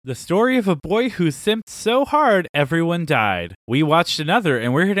The story of a boy who simped so hard everyone died. We watched another,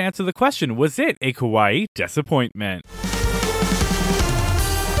 and we're here to answer the question, was it a kawaii disappointment?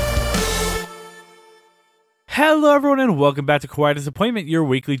 Hello everyone and welcome back to Kawaii Disappointment, your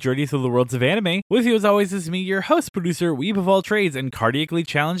weekly journey through the worlds of anime. With you as always is me, your host, producer, weeb of all trades, and cardiacally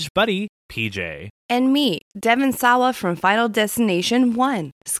challenged buddy, PJ. And me, Devin Sawa from Final Destination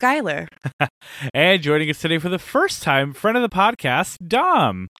 1, Skylar. And joining us today for the first time, friend of the podcast,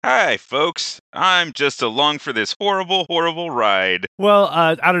 Dom. Hi, folks. I'm just along for this horrible, horrible ride. Well,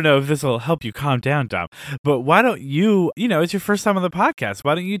 I don't know if this will help you calm down, Dom, but why don't you, it's your first time on the podcast.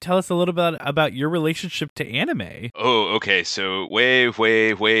 Why don't you tell us a little bit about your relationship to anime? Oh, okay. So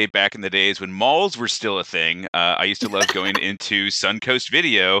way back in the days when malls were still a thing, I used to love going into Suncoast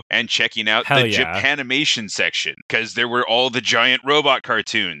Video and checking out Japanimation section because there were all the giant robot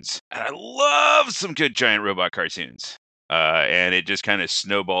cartoons. And I love some good giant robot cartoons. And it just kind of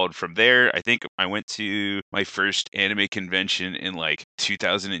snowballed from there. I think I went to my first anime convention in like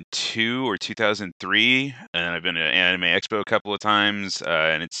 2002 or 2003. And I've been at Anime Expo a couple of times.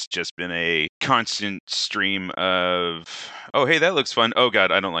 And it's just been a constant stream of, oh, hey, that looks fun. Oh,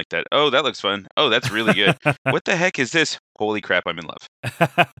 God, I don't like that. Oh, that looks fun. Oh, that's really good. What the heck is this? Holy crap, I'm in love.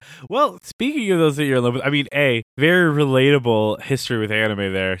 Well, speaking of those that you're in love with, very relatable history with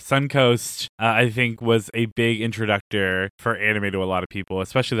anime there. Suncoast, I think, was a big introductor for anime to a lot of people,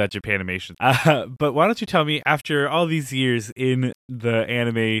 especially that Japanimation. But why don't you tell me, after all these years in the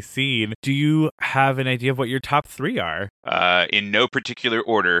anime scene, do you have an idea of what your top three are? In no particular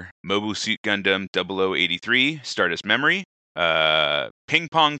order, Mobile Suit Gundam 0083, Stardust Memory, Ping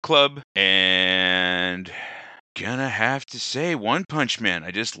Pong Club, and... gonna have to say One Punch Man.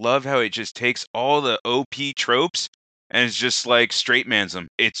 I just love how it just takes all the OP tropes and it's just like straight mans them.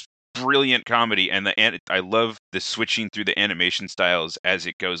 It's brilliant comedy, and I love the switching through the animation styles as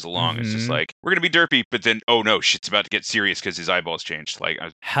it goes along. It's just like, we're gonna be derpy, but then oh no, shit's about to get serious because his eyeballs changed.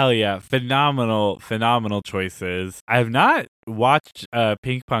 Hell yeah, phenomenal choices. I have not watched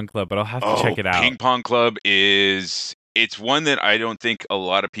Ping Pong Club, but I'll have to check it out. Ping Pong Club It's one that I don't think a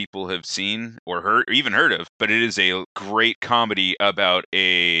lot of people have seen or heard, or even heard of, but it is a great comedy about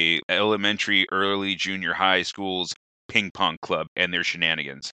a elementary, early, junior high school's ping pong club and their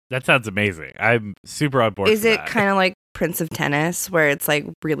shenanigans. That sounds amazing. I'm super on board. Is it kind of like Prince of Tennis, where it's like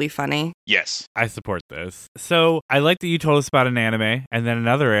really funny? Yes. I support this. So I like that you told us about an anime, and then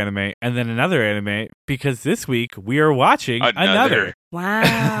another anime, and then another anime, because this week we are watching another.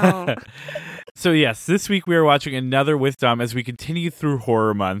 Wow. So yes, this week we are watching another with Dom as we continue through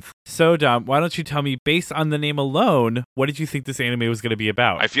Horror Month. So Dom, why don't you tell me, based on the name alone, what did you think this anime was going to be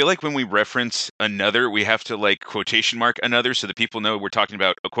about? I feel like when we reference another, we have to like quotation mark another so that people know we're talking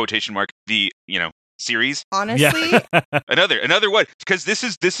about a quotation mark, the, series. Honestly? Yeah. Another what? Because this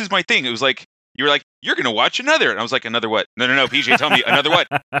is my thing. It was like, you were like, you're going to watch another. And I was like, another what? No, PJ, tell me, another what?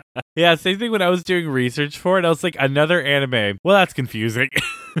 Yeah, same thing when I was doing research for it. I was like, another anime. Well, that's confusing.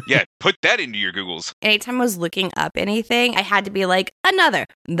 Yeah, put that into your Googles. Anytime I was looking up anything, I had to be like,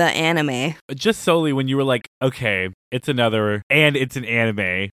 the anime. Just solely when you were like, okay, it's another, and it's an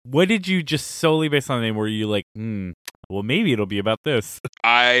anime. What did you just solely based on the name, were you like, well, maybe it'll be about this?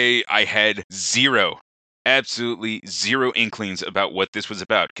 I had absolutely zero inklings about what this was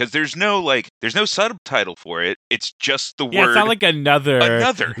about, because there's no subtitle for it. It's just the word. Yeah, it's not like another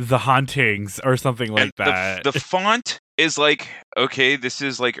The Hauntings or something like that. The font is like, okay, this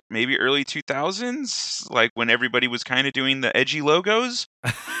is like maybe early 2000s, like when everybody was kind of doing the edgy logos.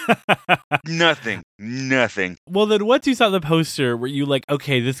 Nothing. Well, then once you saw the poster, were you like,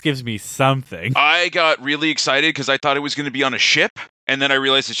 okay, this gives me something? I got really excited because I thought it was going to be on a ship. And then I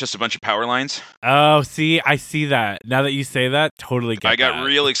realized it's just a bunch of power lines. Oh, see, I see that. Now that you say that, totally get I got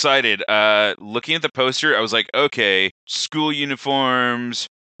real excited. Looking at the poster, I was like, okay, school uniforms,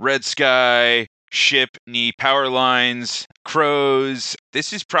 red sky, ship, knee, power lines, crows.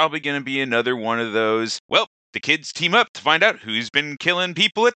 This is probably going to be another one of those. Well, the kids team up to find out who's been killing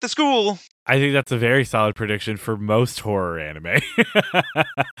people at the school. I think that's a very solid prediction for most horror anime.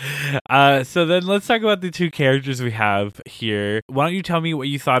 So then let's talk about the two characters we have here. Why don't you tell me what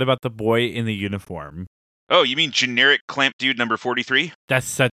you thought about the boy in the uniform? Oh, you mean generic clamp dude number 43?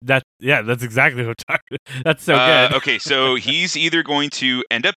 That's exactly what I'm talking. That's so good. Okay, so he's either going to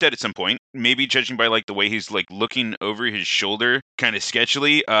end up dead at some point, maybe judging by like the way he's like looking over his shoulder kind of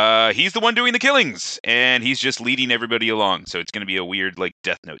sketchily. He's the one doing the killings, and he's just leading everybody along. So it's going to be a weird like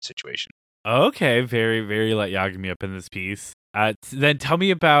Death Note situation. Okay, very, very let Yagami up in this piece. Then tell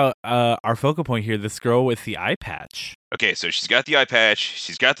me about our focal point here, this girl with the eye patch. Okay, so she's got the eye patch,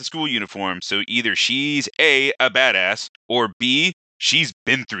 she's got the school uniform, so either she's A badass, or B, she's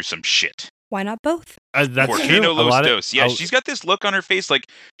been through some shit. Why not both? That's Porquino true. Los Dos. Yeah, she's got this look on her face like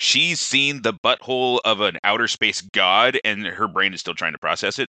she's seen the butthole of an outer space god, and her brain is still trying to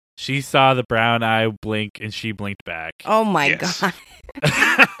process it. She saw the brown eye blink, and she blinked back. Oh my God.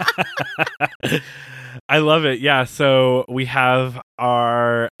 I love it. Yeah, so we have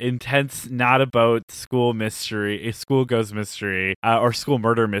our intense, not about school mystery, a school ghost mystery, or school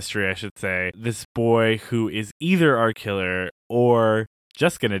murder mystery, I should say. This boy who is either our killer or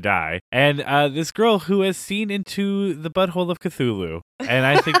just gonna die, and this girl who has seen into the butthole of Cthulhu. And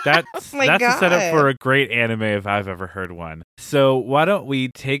I think that's a setup for a great anime if I've ever heard one. So why don't we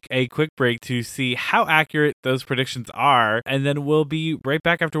take a quick break to see how accurate those predictions are, and then we'll be right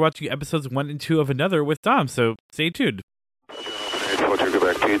back after watching episodes 1 and 2 of Another with Dom. So stay tuned.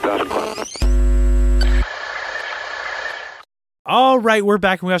 All right, we're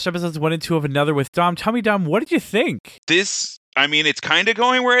back and we watched episodes 1 and 2 of Another with Dom. Tell me, Dom, what did you think? It's kind of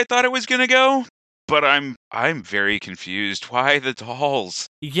going where I thought it was going to go, but I'm very confused. Why the dolls?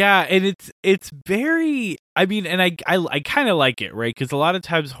 Yeah, and it's very, and I kind of like it, right? Because a lot of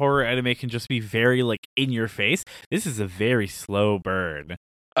times horror anime can just be very like in your face. This is a very slow burn.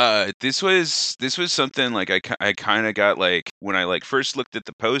 This was something like I kind of got like when I like first looked at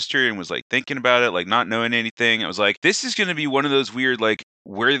the poster and was like thinking about it, like not knowing anything. I was like, this is going to be one of those weird like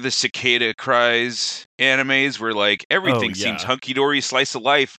Where the Cicada Cries animes where like everything seems hunky-dory slice of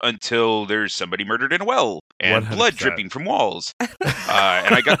life until there's somebody murdered in a well and 100%. Blood dripping from walls. And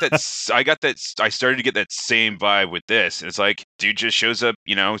I started to get that same vibe with this. It's like dude just shows up,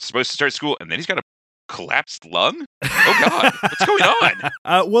 supposed to start school, and then he's got a collapsed lung? Oh God, what's going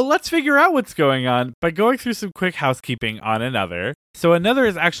on? Well, let's figure out what's going on by going through some quick housekeeping on Another. So Another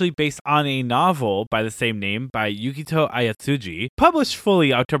is actually based on a novel by the same name by Yukito Ayatsuji, published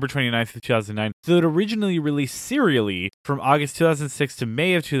fully October 29th, 2009, though it originally released serially from August 2006 to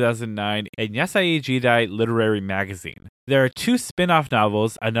May of 2009 in Yasai Jidai Literary Magazine. There are 2 spin-off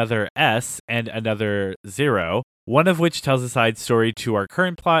novels, Another S and Another Zero, one of which tells a side story to our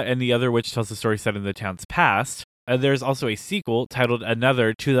current plot, and the other which tells a story set in the town's past. There's also a sequel titled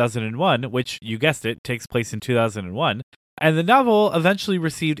Another 2001, which, you guessed it, takes place in 2001. And the novel eventually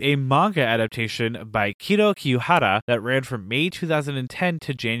received a manga adaptation by Kiro Kiyuhara that ran from May 2010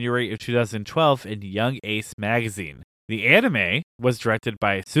 to January of 2012 in Young Ace magazine. The anime was directed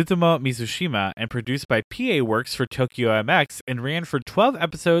by Tsutomu Mizushima and produced by PA Works for Tokyo MX and ran for 12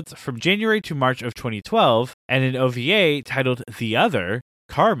 episodes from January to March of 2012, and an OVA titled The Other,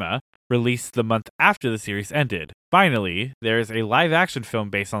 Karma, released the month after the series ended. Finally, there is a live-action film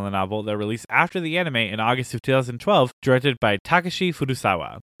based on the novel that released after the anime in August of 2012, directed by Takashi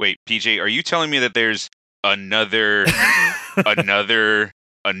Furusawa. Wait, PJ, are you telling me that there's another...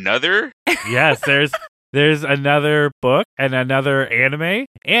 Yes, there's another book and another anime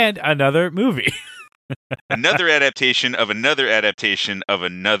and another movie. Another adaptation of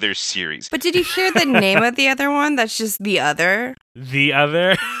another series. But did you hear the name of the other one? That's just The Other. The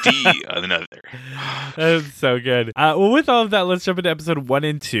Other? The Another. That's so good. Well, with all of that, let's jump into episode 1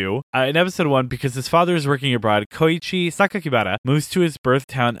 and 2. In episode 1, because his father is working abroad, Koichi Sakakibara moves to his birth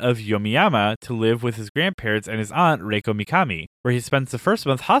town of Yomiyama to live with his grandparents and his aunt, Reiko Mikami, where he spends the first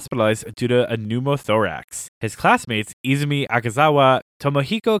month hospitalized due to a pneumothorax. His classmates, Izumi Akazawa,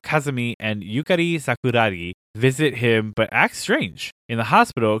 Tomohiko Kazumi, and Yukari Sakurari, visit him but act strange. In the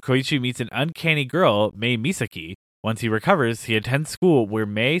hospital, Koichi meets an uncanny girl, Mei Misaki. Once he recovers, he attends school where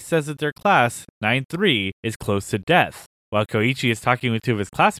Mei says that their class, 9-3, is close to death. While Koichi is talking with 2 of his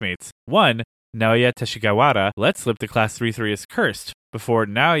classmates, one, Naoya Teshigawara, lets slip the class 3-3 is cursed. Before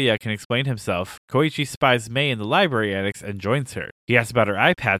Naoya can explain himself, Koichi spies Mei in the library annex and joins her. He asks about her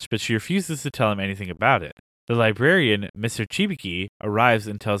eye patch, but she refuses to tell him anything about it. The librarian, Mr. Chibiki, arrives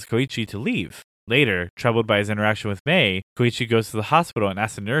and tells Koichi to leave. Later, troubled by his interaction with Mei, Koichi goes to the hospital and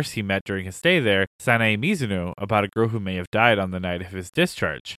asks a nurse he met during his stay there, Sanae Mizuno, about a girl who may have died on the night of his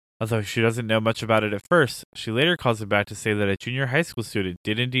discharge. Although she doesn't know much about it at first, she later calls him back to say that a junior high school student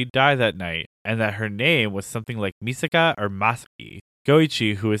did indeed die that night, and that her name was something like Misaka or Masaki.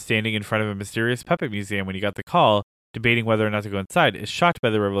 Koichi, who was standing in front of a mysterious puppet museum when he got the call, debating whether or not to go inside, is shocked by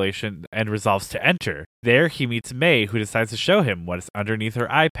the revelation and resolves to enter. There, he meets Mei, who decides to show him what is underneath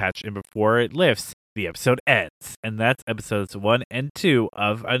her eye patch, and before it lifts, the episode ends. And that's episodes 1 and 2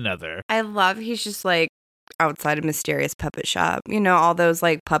 of Another. I love he's just like outside a mysterious puppet shop. You know, all those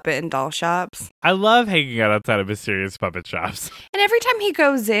like puppet and doll shops. I love hanging out outside of mysterious puppet shops. And every time he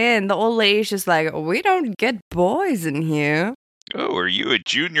goes in, the old lady's just like, we don't get boys in here. Oh, are you a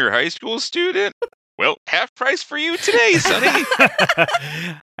junior high school student? Well, half price for you today, Sonny.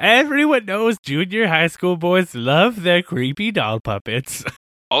 Everyone knows junior high school boys love their creepy doll puppets.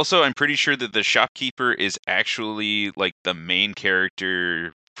 Also, I'm pretty sure that the shopkeeper is actually like the main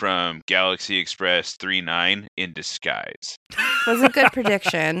character from Galaxy Express 3.9 in disguise. Was a good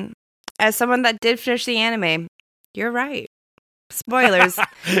prediction. As someone that did finish the anime, you're right. Spoilers.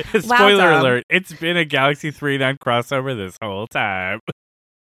 Spoiler alert. It's been a Galaxy 3.9 crossover this whole time.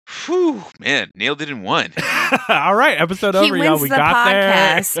 Whew, man, nailed it in one. All right, episode over, y'all. We got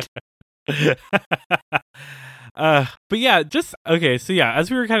podcast. There. But yeah, just okay. So yeah,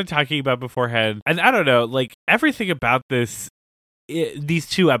 as we were kind of talking about beforehand, and I don't know, like everything about these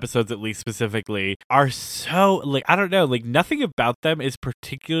two episodes, at least specifically, are so like I don't know, like nothing about them is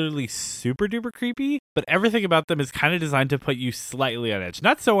particularly super duper creepy, but everything about them is kind of designed to put you slightly on edge.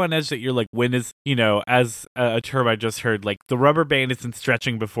 Not so on edge that you're like, when is, as a term I just heard, like the rubber band isn't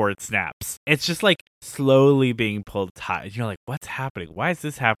stretching before it snaps. It's just like slowly being pulled tight. You're like, what's happening? Why is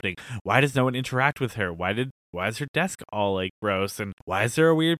this happening? Why does no one interact with her? Why is her desk all like gross? And why is there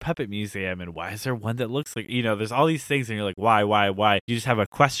a weird puppet museum? And why is there one that looks like, there's all these things and you're like, why? You just have a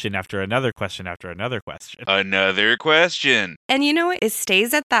question after another question after another question. Another question. And you know what? It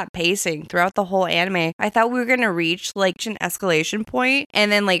stays at that pacing throughout the whole anime. I thought we were going to reach like an escalation point.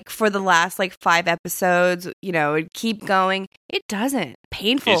 And then like for the last like 5 episodes, it'd keep going. It doesn't.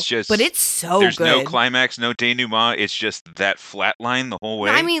 Painful. It's just, but it's so there's good. There's no climax, no denouement. It's just that flat line the whole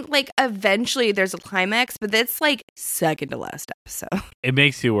way. I mean, like eventually there's a climax, but it's like second to last episode. It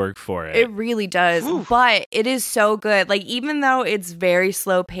makes you work for it. It really does. Oof. But it is so good. Like even though it's very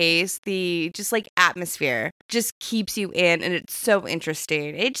slow paced, the just like atmosphere just keeps you in, and it's so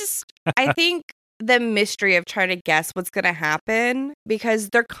interesting. It just, I think the mystery of trying to guess what's going to happen, because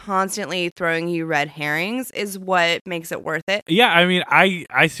they're constantly throwing you red herrings, is what makes it worth it. Yeah, I mean,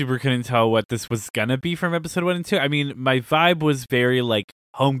 I super couldn't tell what this was going to be from episode 1 and 2. I mean, my vibe was very like,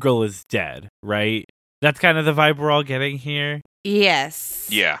 Homegirl is dead, right? That's kind of the vibe we're all getting here. Yes.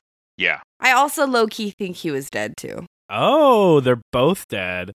 Yeah. I also low-key think he was dead too. Oh, they're both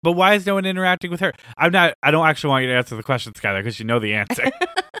dead. But why is no one interacting with her? I don't actually want you to answer the question, Skylar, because you know the answer.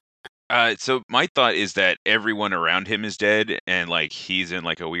 So my thought is that everyone around him is dead, and like he's in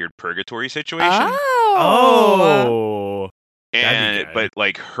like a weird purgatory situation. Oh. But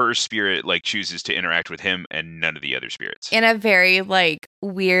like her spirit like chooses to interact with him and none of the other spirits. In a very like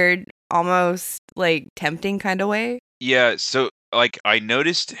weird, almost like tempting kind of way. Yeah, so like I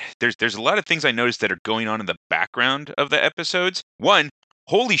noticed there's a lot of things I noticed that are going on in the background of the episodes. One,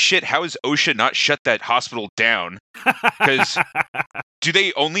 holy shit, how is OSHA not shut that hospital down? Because do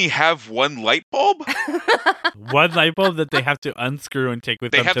they only have one light bulb? One light bulb that they have to unscrew and take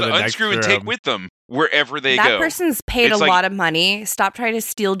with them to the next room. They have to unscrew and take with them wherever they go. That person's paid a lot of money. Stop trying to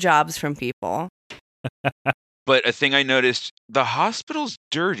steal jobs from people. But a thing I noticed, the hospital's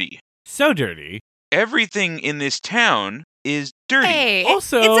dirty. So dirty. Everything in this town is dirty. Hey,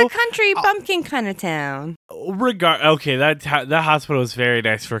 also, it's a country bumpkin kind of town. Okay, that hospital is very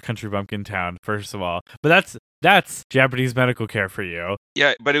nice for a country bumpkin town, first of all. But that's Japanese medical care for you.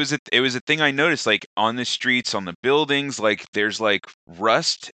 Yeah, but it was a thing I noticed, like on the streets, on the buildings, like there's like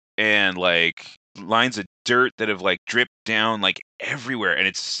rust and like lines of dirt that have like dripped down like everywhere, and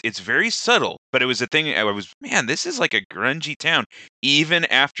it's very subtle. But it was a thing. Man, this is like a grungy town, even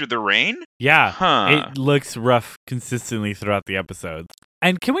after the rain. Yeah, It looks rough consistently throughout the episodes.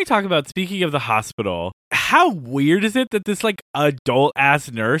 And can we talk about, speaking of the hospital, how weird is it that this like adult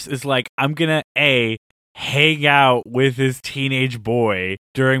ass nurse is like, I'm gonna hang out with this teenage boy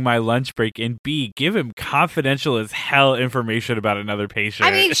during my lunch break, and B, give him confidential as hell information about another patient.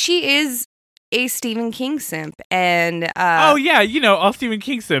 I mean, she is a Stephen King simp, and oh yeah, all Stephen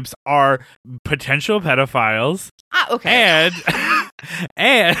King simps are potential pedophiles. Okay.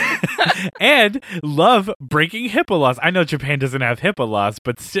 And love breaking HIPAA laws. I know Japan doesn't have HIPAA laws,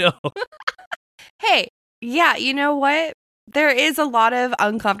 but still. Hey, yeah, you know what? There is a lot of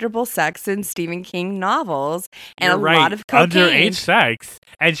uncomfortable sex in Stephen King novels, and lot of cocaine. Underage sex.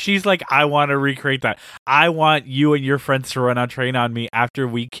 And she's like, I want to recreate that. I want you and your friends to run on train on me after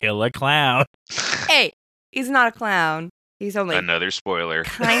we kill a clown. Hey, he's not a clown. He's only another spoiler.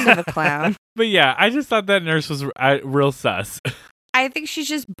 Kind of a clown. But yeah, I just thought that nurse was real sus. I think she's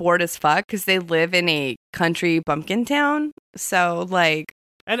just bored as fuck because they live in a country bumpkin town. So, like...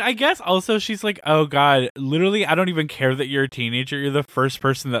 And I guess also she's like, oh God, literally, I don't even care that you're a teenager. You're the first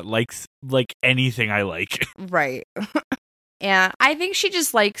person that likes, like, anything I like. Right. And I think she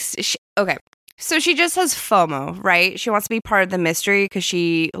just likes... Okay, so she just has FOMO, right? She wants to be part of the mystery because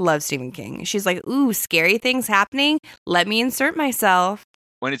she loves Stephen King. She's like, ooh, scary things happening. Let me insert myself.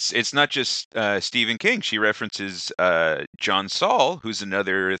 when it's not just Stephen King. She references John Saul, who's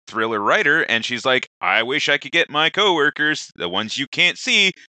another thriller writer, and she's like, I wish I could get my coworkers, the ones you can't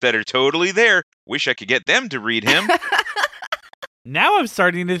see, that are totally there. Wish I could get them to read him. Now I'm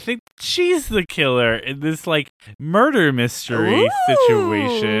starting to think she's the killer in this like murder mystery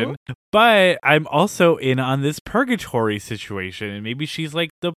situation. But I'm also in on this purgatory situation, and maybe she's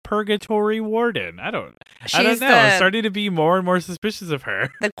like the purgatory warden. I don't know. I'm starting to be more and more suspicious of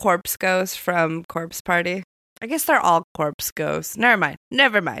her. The corpse ghost from Corpse Party. I guess they're all corpse ghosts. Never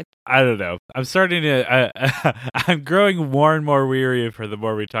mind. I don't know. I'm starting to. I'm growing more and more weary of her the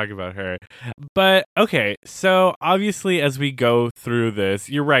more we talk about her. But okay, so obviously as we go through this,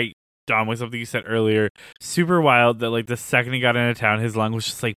 you're right, Dom, with something you said earlier. Super wild that like the second he got into town, his lung was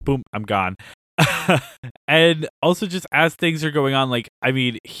just like, boom, I'm gone. And also just as things are going on, like, I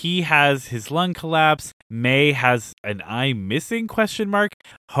mean, he has his lung collapse. May has an eye missing ?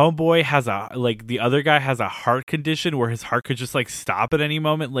 Homeboy has the other guy has a heart condition where his heart could just like stop at any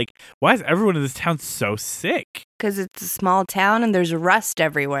moment. Like, why is everyone in this town so sick? Because it's a small town and there's rust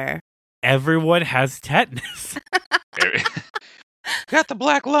everywhere. Everyone has tetanus. Got the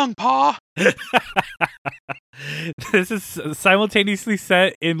black lung, paw. This is simultaneously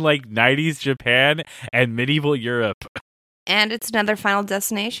set in like 90s Japan and medieval Europe. And it's another Final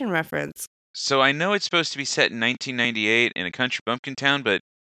Destination reference. So I know it's supposed to be set in 1998 in a country bumpkin town, but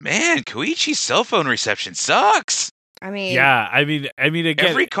man, Koichi's cell phone reception sucks. I mean, again,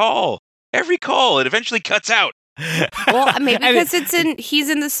 every call, it eventually cuts out. Well, maybe because he's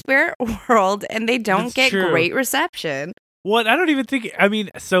in the spirit world and they don't get great reception. Well, I don't even think, I mean,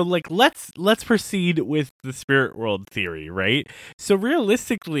 so like, let's proceed with the spirit world theory, right? So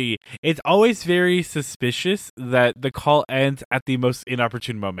realistically, it's always very suspicious that the call ends at the most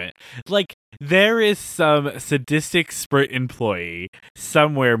inopportune moment. Like, there is some sadistic Sprint employee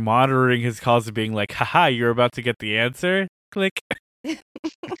somewhere monitoring his calls and being like, haha, you're about to get the answer? Click.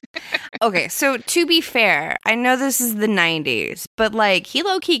 Okay, so to be fair, I know this is the 90s, but like he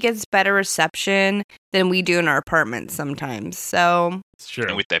low-key gets better reception than we do in our apartments sometimes. So it's true.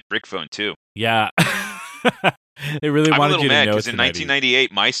 And with that brick phone too. Yeah. They really wanted you to know. Because in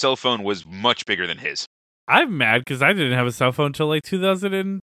 1998, my cell phone was much bigger than his. I'm mad because I didn't have a cell phone until like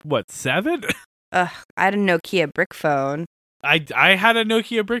 2007. I had a Nokia brick phone. I had a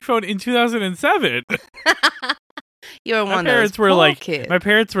Nokia brick phone in 2007. You're one of those kids. My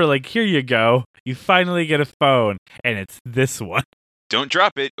parents were like, here you go. You finally get a phone. And it's this one. Don't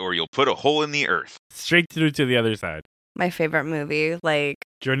drop it or you'll put a hole in the earth. Straight through to the other side. My favorite movie, like...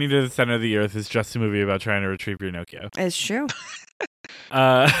 Journey to the Center of the Earth is just a movie about trying to retrieve your Nokia. It's true.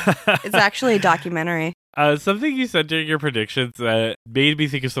 It's actually a documentary. Something you said during your predictions that made me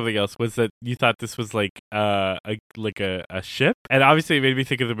think of something else was that you thought this was like a ship, and obviously it made me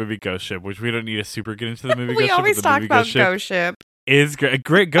think of the movie Ghost Ship, which we don't need to super get into the movie. We always talk about Ghost Ship. Is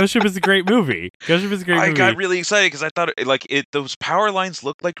great. Ghost Ship is a great movie. Ghost Ship is a great movie. I got really excited because I thought those power lines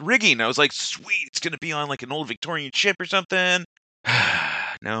looked like rigging. I was like, sweet, it's gonna be on like an old Victorian ship or something.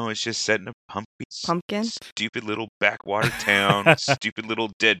 No, it's just set in a pumpkin, stupid little backwater town, stupid little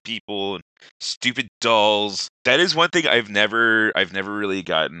dead people, and stupid dolls. That is one thing I've never really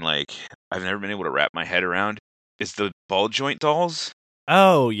gotten, like, I've never been able to wrap my head around, is the ball joint dolls.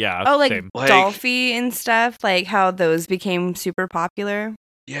 Oh yeah. Oh, like same. Dolphy and stuff, like how those became super popular.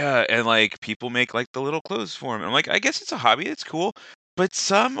 Yeah, and like people make like the little clothes for them. I'm like, I guess it's a hobby, it's cool, but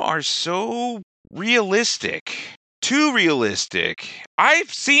some are so realistic. Too realistic.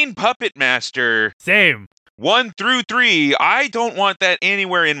 I've seen Puppet Master. Same. 1 through 3. I don't want that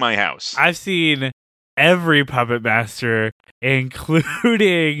anywhere in my house. I've seen every Puppet Master,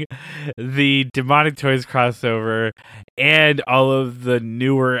 including the Demonic Toys crossover and all of the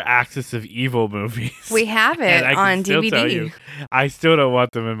newer Axis of Evil movies. We have it on DVD. I still don't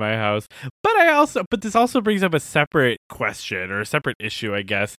want them in my house. But this also brings up a separate question or a separate issue, I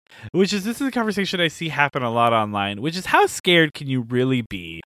guess, which is this is a conversation I see happen a lot online, which is how scared can you really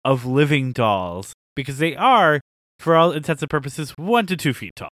be of living dolls? Because they are, for all intents and purposes, 1 to 2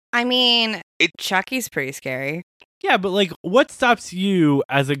 feet tall. I mean, Chucky's pretty scary. Yeah, but like, what stops you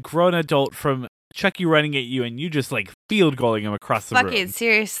as a grown adult from Chucky running at you and you just like field goaling him across the room? Fuck it,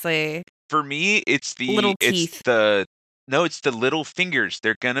 seriously. For me, it's the little teeth. It's the little fingers.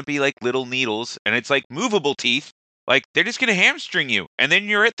 They're gonna be like little needles, and it's like movable teeth. Like they're just gonna hamstring you, and then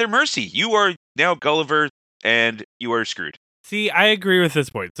you're at their mercy. You are now Gulliver, and you are screwed. See, I agree with this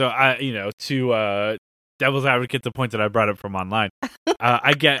point. So to devil's advocate to point that I brought up from online.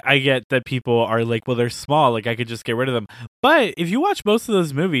 I get that people are like, well, they're small, like I could just get rid of them. But if you watch most of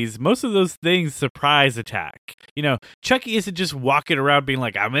those movies, most of those things surprise attack. You know, Chucky isn't just walking around being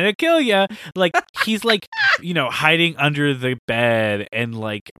like, I'm gonna kill you. Like he's like, you know, hiding under the bed and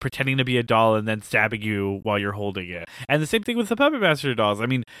like pretending to be a doll and then stabbing you while you're holding it. And the same thing with the Puppet Master dolls. I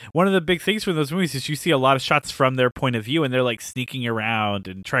mean, one of the big things from those movies is you see a lot of shots from their point of view, and they're like sneaking around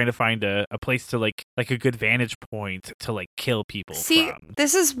and trying to find a place to like a good vantage point to like kill people. See,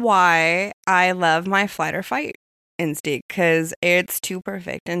 this is why I love my flight or fight instinct, because it's too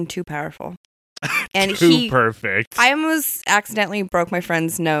perfect and too powerful. And perfect. I almost accidentally broke my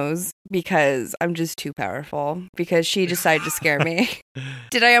friend's nose because I'm just too powerful, because she decided to scare me.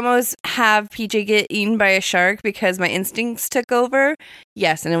 Did I almost have PJ get eaten by a shark because my instincts took over?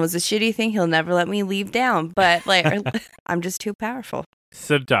 Yes, and it was a shitty thing. He'll never let me leave down, but like I'm just too powerful.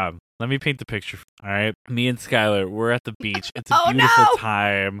 So Dom, let me paint the picture. All right. Me and Skylar, we're at the beach. It's a beautiful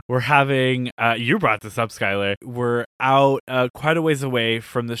time. We're having, you brought this up, Skylar. We're out quite a ways away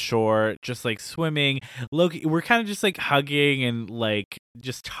from the shore, just like swimming. Loki, we're kind of just like hugging and like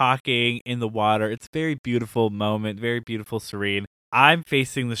just talking in the water. It's a very beautiful moment, very beautiful, serene. I'm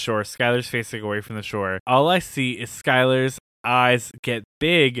facing the shore. Skylar's facing away from the shore. All I see is Skylar's eyes get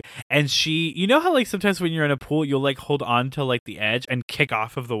big, and she, you know how like sometimes when you're in a pool you'll like hold on to like the edge and kick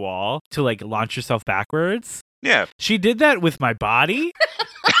off of the wall to like launch yourself backwards? Yeah, she did that with my body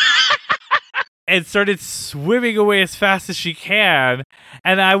and started swimming away as fast as she can,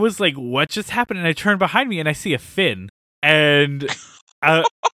 and I was like, what just happened? And I turned behind me and I see a fin, and and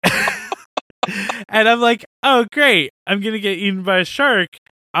I'm like, oh great, I'm gonna get eaten by a shark.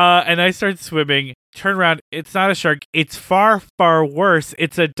 And I started swimming, turn around, it's not a shark, it's far, far worse,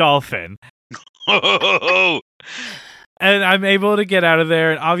 it's a dolphin. And I'm able to get out of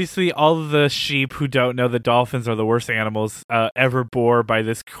there, and obviously all of the sheep who don't know that dolphins are the worst animals ever bore by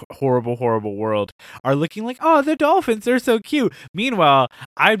this horrible, horrible world are looking like, oh, the dolphins, they're so cute. Meanwhile,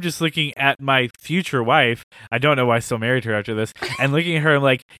 I'm just looking at my future wife, I don't know why I still married her after this, and looking at her, I'm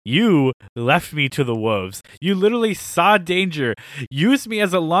like, you left me to the wolves. You literally saw danger, used me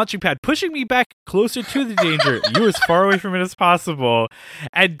as a launching pad, pushing me back closer to the danger. You were as far away from it as possible,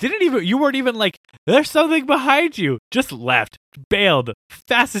 and you weren't even like, there's something behind you. Just left, bailed,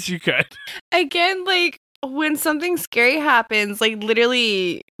 fast as you could. Again, like when something scary happens, like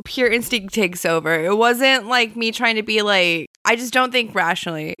literally pure instinct takes over. It wasn't like me trying to be like, I just don't think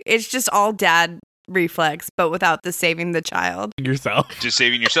rationally. It's just all dad reflex, but without the saving the child. Yourself. Just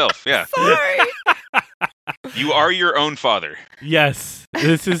saving yourself, yeah. Sorry. You are your own father. Yes.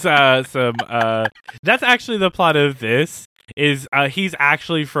 This is that's actually the plot of this. Is he's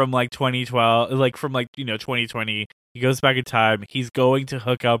actually from like 2012, like from like, you know, 2020. He goes back in time. He's going to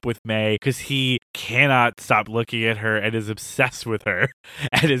hook up with May because he cannot stop looking at her and is obsessed with her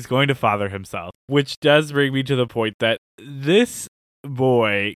and is going to father himself. Which does bring me to the point that this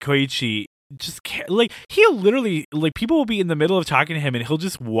boy, Koichi, just can't, like, he'll literally, like, people will be in the middle of talking to him and he'll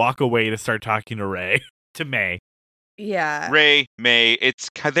just walk away to start talking to May. Yeah. Ray, May,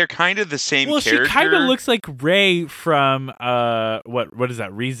 they're kind of the same character. Well, she kind of looks like Ray from, what is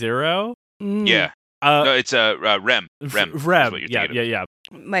that, ReZero? Mm. Yeah. No, it's Rem. Rem. Yeah.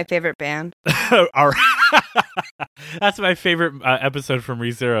 My favorite band. All right. That's my favorite episode from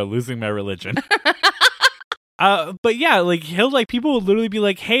ReZero, Losing My Religion. But yeah, like people will literally be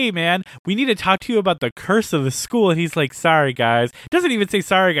like, hey man, we need to talk to you about the curse of the school. And he's like, sorry guys. Doesn't even say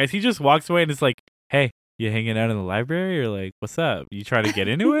sorry guys. He just walks away and is like, hey, you hanging out in the library? Or like, what's up? You trying to get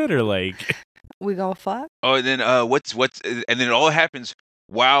into it? Or like, we gonna fuck? Oh, and then what's and then it all happens.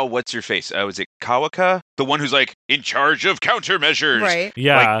 Wow, what's your face? Was it Kawaka? The one who's like in charge of countermeasures. Right.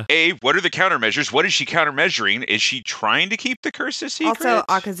 Yeah. Like, what are the countermeasures? What is she countermeasuring? Is she trying to keep the curse a secret? Also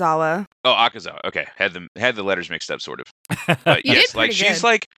Akazawa. Oh, Akazawa. Okay. Had the letters mixed up, sort of. You yes, did like pretty she's good.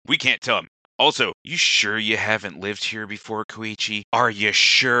 like, we can't tell him. Also, you sure you haven't lived here before, Koichi? Are you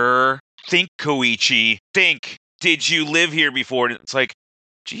sure? Think, Koichi. Think. Did you live here before? And it's like,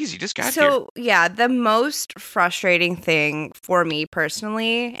 geez, you just got here. So, yeah, the most frustrating thing for me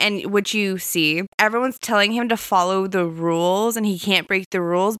personally, and which you see, everyone's telling him to follow the rules and he can't break the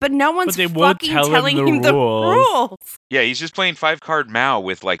rules, but no one's fucking telling him the rules. Yeah, he's just playing 5-card Mao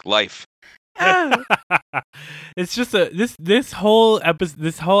with, like, life. Oh. It's just this whole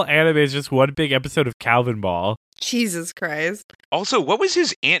anime is just one big episode of Calvin Ball. Jesus Christ. Also, what was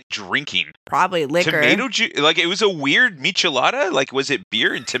his aunt drinking? Probably liquor. Tomato juice? Like, it was a weird michelada? Like, was it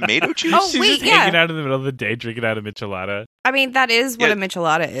beer and tomato juice? Oh, She's wait, just hanging out in the middle of the day drinking out of michelada. I mean, that is what a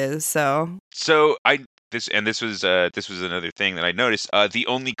michelada is, so. So, this was another thing that I noticed. The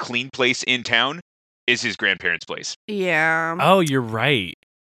only clean place in town is his grandparents' place. Yeah. Oh, you're right.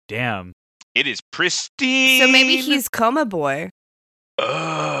 Damn. It is pristine. So maybe he's Coma Boy.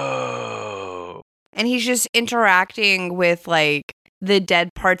 Oh. And he's just interacting with, like, the dead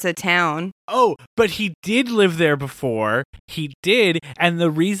parts of town. Oh, but he did live there before. He did. And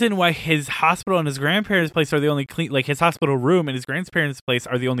the reason why his hospital and his grandparents' place are the only clean, like his hospital room and his grandparents' place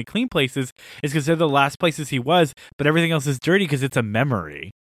are the only clean places is because they're the last places he was, but everything else is dirty because it's a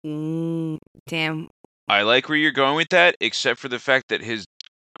memory. Damn. I like where you're going with that, except for the fact that his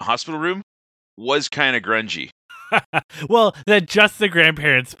hospital room was kind of grungy. Well, that's just the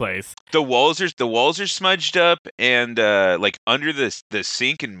grandparents' place. The walls are smudged up, and like under the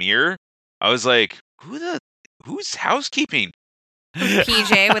sink and mirror, I was like, who's housekeeping?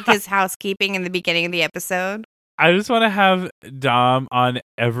 PJ with his housekeeping in the beginning of the episode. I just want to have Dom on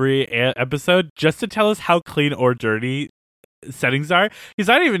every episode just to tell us how clean or dirty settings are. He's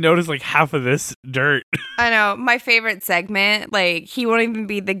not even noticed like half of this dirt. I know. My favorite segment, like he won't even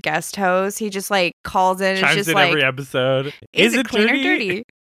be the guest host. He just like calls in. Chimes it's just in like every episode. Is it clean or dirty?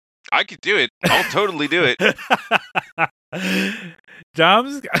 I could do it. I'll totally do it.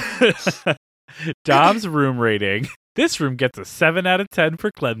 Dom's room rating. This room gets a 7 out of 10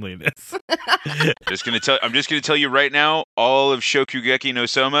 for cleanliness. I'm just gonna tell you right now, all of Shokugeki no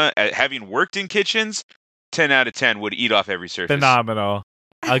Soma, having worked in kitchens, 10 out of 10 would eat off every surface. Phenomenal.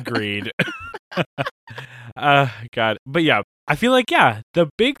 Agreed. God. But yeah, I feel like, the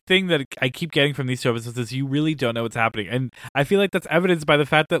big thing that I keep getting from these two episodes is you really don't know what's happening. And I feel like that's evidenced by the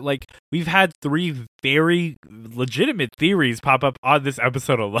fact that, like, we've had 3 very legitimate theories pop up on this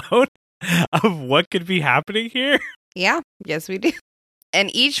episode alone of what could be happening here. Yeah. Yes, we do. And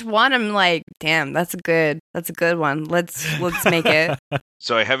each one, I'm like, damn, that's a good one. Let's make it.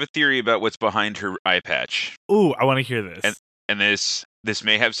 So I have a theory about what's behind her eye patch. Ooh, I want to hear this. And this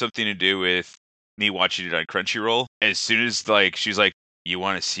may have something to do with me watching it on Crunchyroll. As soon as like she's like, you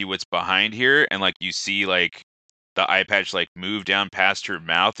want to see what's behind here, and like you see like the eye patch like move down past her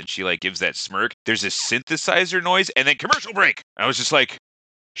mouth, and she like gives that smirk. There's a synthesizer noise, and then commercial break. I was just like,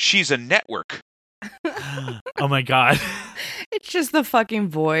 she's a network. Oh my god. It's just the fucking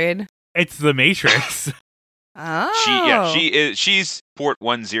void. It's the Matrix. Oh. She's port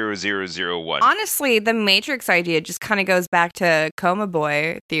 10001. Honestly, the Matrix idea just kind of goes back to Coma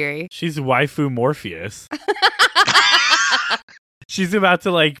Boy theory. She's waifu Morpheus. She's about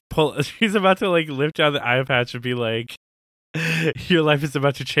to lift out the eye patch and be like, your life is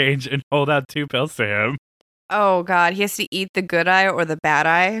about to change, and hold out 2 pills to him. Oh god, he has to eat the good eye or the bad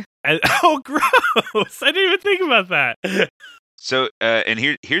eye. Oh, gross! I didn't even think about that. So,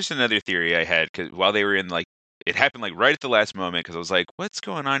 and here's another theory I had, because while they were in like, it happened like right at the last moment, because I was like, what's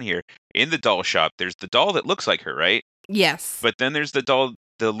going on here? In the doll shop, there's the doll that looks like her, right? Yes. But then there's the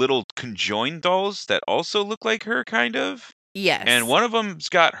little conjoined dolls that also look like her, kind of. Yes. And one of them's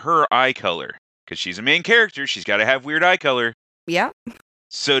got her eye color, because she's a main character. She's got to have weird eye color. Yep.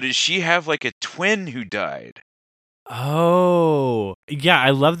 So does she have like a twin who died? Oh, yeah.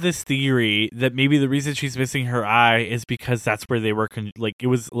 I love this theory that maybe the reason she's missing her eye is because that's where they were it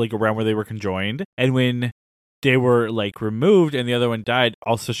was like around where they were conjoined, and when they were like removed and the other one died,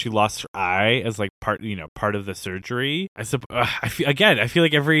 also she lost her eye as like part of the surgery. I feel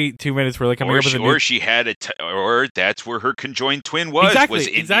like every 2 minutes we're like coming up with or she had or that's where her conjoined twin was. Was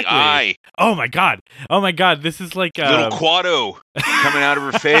in the eye. Oh my god, this is like little Quado coming out of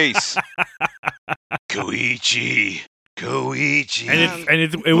her face. Koichi.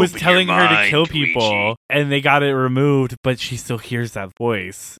 And it was telling her to kill people, Koichi. And they got it removed, but she still hears that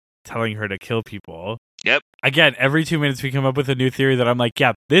voice telling her to kill people. Yep. Again, every 2 minutes we come up with a new theory that I'm like,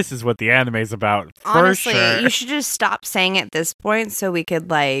 yeah, this is what the anime is about. Honestly, sure. You should just stop saying it at this point so we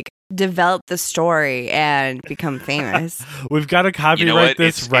could like develop the story and become famous. We've got to copyright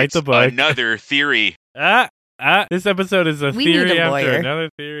this, write the book. Another theory. This episode is a theory after lawyer. Another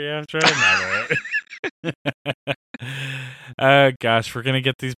theory after another. Gosh, we're gonna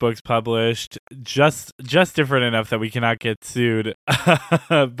get these books published just different enough that we cannot get sued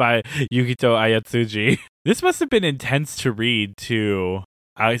by Yukito Ayatsuji. This must have been intense to read too,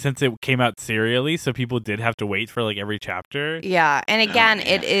 since it came out serially, so people did have to wait for like every chapter. Yeah, and again,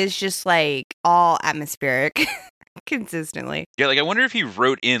 it is just like all atmospheric consistently. Yeah, like I wonder if he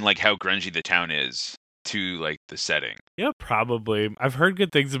wrote in like how grungy the town is to like the setting. Yeah, probably. I've heard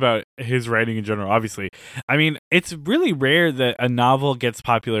good things about his writing in general, obviously. I mean, it's really rare that a novel gets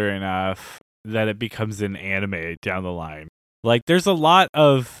popular enough that it becomes an anime down the line. Like, there's a lot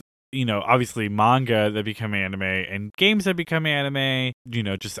of obviously manga that become anime and games that become anime,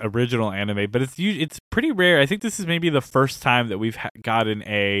 just original anime, but it's pretty rare. I think this is maybe the first time that we've gotten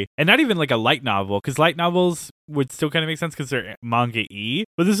and not even like a light novel, because light novels would still kind of make sense because they're manga-y,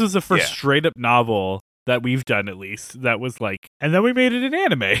 but this was the first straight up novel that we've done, at least, that was like, and then we made it an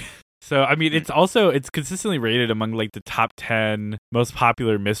anime. So, I mean, it's consistently rated among like the top 10 most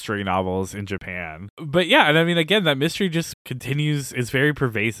popular mystery novels in Japan. But yeah, and I mean, again, that mystery just continues, is very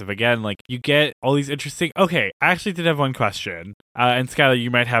pervasive. Again, like you get all these interesting, okay, I actually did have one question. And Skylar,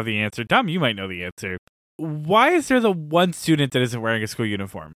 you might have the answer. Dom, you might know the answer. Why is there the one student that isn't wearing a school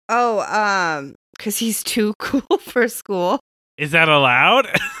uniform? Oh, because he's too cool for school. Is that allowed?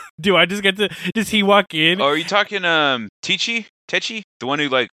 Do I just get to, does he walk in? Oh, are you talking Techi? The one who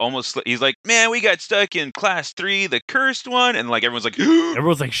like almost, he's like, man, we got stuck in class 3, the cursed one, and like everyone's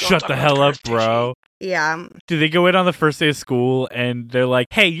like shut the hell up, bro. Yeah. Do they go in on the first day of school and they're like,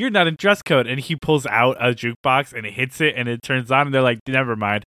 hey, you're not in dress code, and he pulls out a jukebox and it hits it and it turns on and they're like, never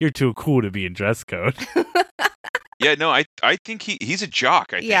mind, you're too cool to be in dress code. Yeah, no, I think he's a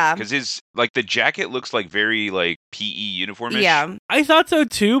jock, I think. Yeah. Because his, like, the jacket looks like very, like, PE uniform-ish. Yeah. I thought so,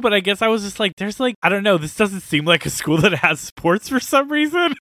 too, but I guess I was just like, there's, like, I don't know, this doesn't seem like a school that has sports for some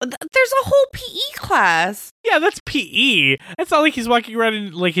reason. There's a whole PE class. Yeah, that's PE. It's not like he's walking around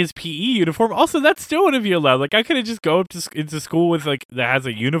in like his PE uniform. Also, that still wouldn't be allowed. Like, I could have just go up into school with like that has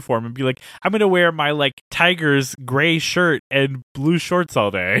a uniform and be like, I'm gonna wear my like Tigers gray shirt and blue shorts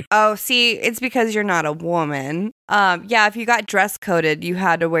all day. Oh, see, it's because you're not a woman. Yeah, if you got dress coded, you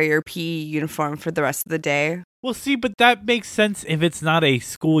had to wear your PE uniform for the rest of the day. Well, see, but that makes sense if it's not a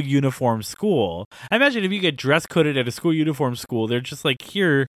school uniform school. I imagine if you get dress coded at a school uniform school, they're just like,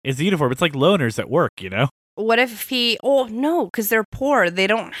 here is the uniform. It's like loners at work, What if no, because they're poor. They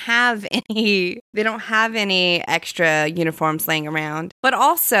don't have any extra uniforms laying around. But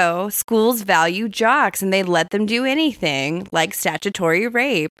also, schools value jocks and they let them do anything, like statutory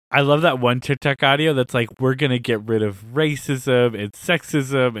rape. I love that one TikTok audio that's like, we're going to get rid of racism and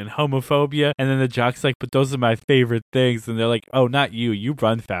sexism and homophobia. And then the jock's like, but those are my favorite things. And they're like, oh, not you. You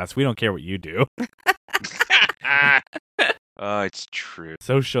run fast. We don't care what you do. Oh, it's true.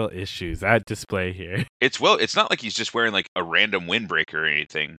 Social issues at display here. It's not like he's just wearing like a random windbreaker or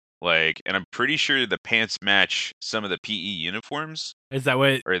anything. Like, and I'm pretty sure the pants match some of the PE uniforms. Is that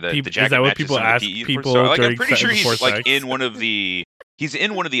what? Or the jacket is that what people ask people? So, like, I'm pretty sure he's like in one of the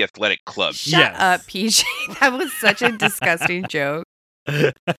athletic clubs. Shut up, PJ. That was such a disgusting joke.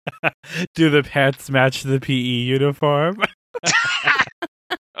 Do the pants match the PE uniform?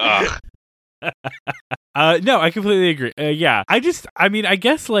 Ugh. No, I completely agree. Yeah, I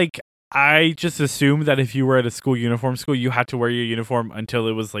guess like I just assumed that if you were at a school, you had to wear your uniform until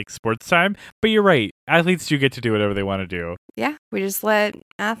it was like sports time. But you're right. Athletes do get to do whatever they want to do. Yeah, we just let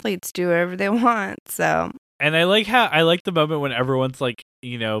athletes do whatever they want. So. And I like the moment when everyone's like,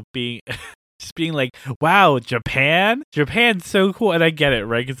 being just being like, wow, Japan's so cool. And I get it,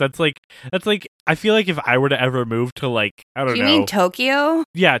 right? Because that's like, I feel like if I were to ever move to like, I don't know. Do you mean Tokyo?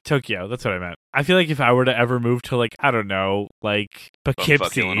 Yeah, Tokyo. That's what I meant. I feel like if I were to ever move to like, I don't know, like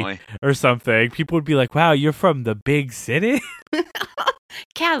Poughkeepsie or something, people would be like, wow, you're from the big city?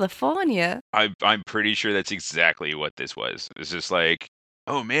 California. I'm pretty sure that's exactly what this was. It's just like,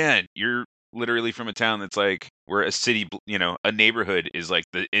 oh man, you're literally from a town that's like, where a city, a neighborhood is like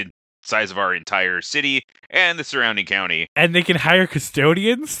the size of our entire city and the surrounding county. And they can hire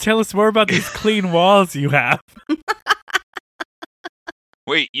custodians? Tell us more about these clean walls you have.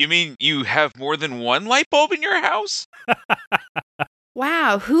 Wait, you mean you have more than one light bulb in your house?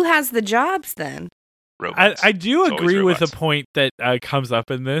 Wow, who has the jobs then? Robots. I do agree with a point that comes up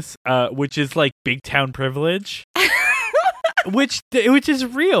in this, which is like big town privilege. Which is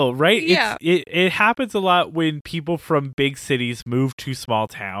real, right? Yeah. It happens a lot when people from big cities move to small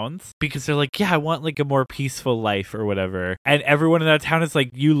towns because they're like, yeah, I want like a more peaceful life or whatever. And everyone in that town is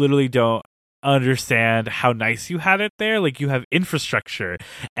like, you literally don't understand how nice you had it there. Like you have infrastructure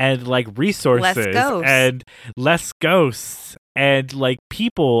and like resources and less ghosts and like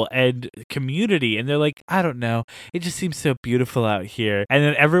people and community. And they're like, I don't know. It just seems so beautiful out here. And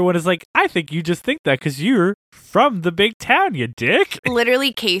then everyone is like, I think you just think that because you're from the big town, you dick.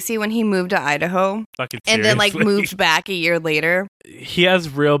 Literally Casey when he moved to Idaho. Fucking and then like moved back a year later. He has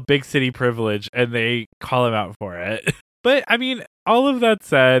real big city privilege and they call him out for it. But I mean, all of that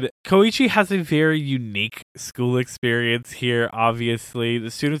said, Koichi has a very unique school experience here, obviously. The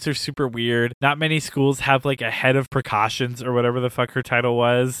students are super weird. Not many schools have like a head of precautions or whatever the fuck her title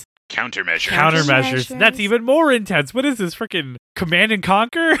was. Countermeasures. That's even more intense. What is this, freaking Command and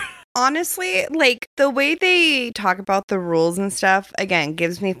Conquer? Honestly, like the way they talk about the rules and stuff, again,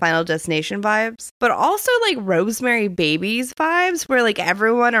 gives me Final Destination vibes, but also like Rosemary Babies vibes where like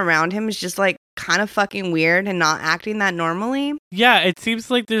everyone around him is just like kind of fucking weird and not acting that normally. Yeah, it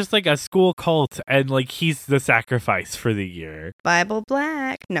seems like there's like a school cult and like he's the sacrifice for the year. Bible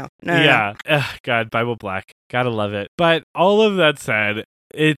Black. No. Yeah. Ugh, God, Bible Black. Gotta love it. But all of that said,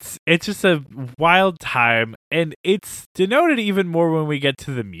 it's just a wild time, and it's denoted even more when we get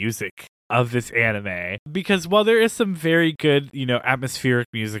to the music of this anime, because while there is some very good, atmospheric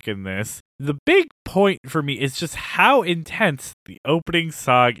music in this, the big point for me is just how intense the opening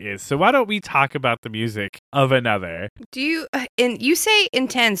song is. So why don't we talk about the music of Another? Do you and you say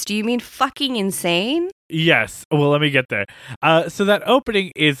intense, do you mean fucking insane? Yes. Well, let me get there. So that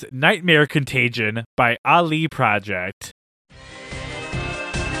opening is Nightmare Contagion by Ali Project.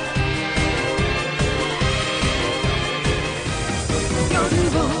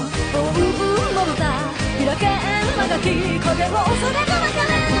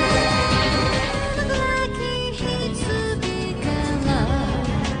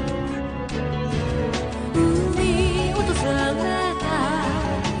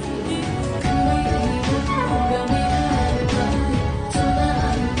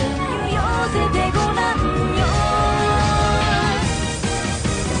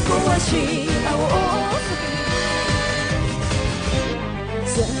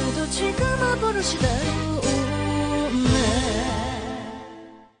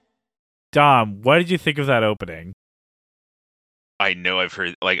 Dom, what did you think of that opening? I know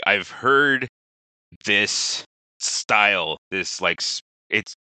I've heard this style, this like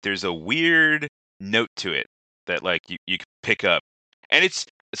there's a weird note to it that like you can pick up, and it's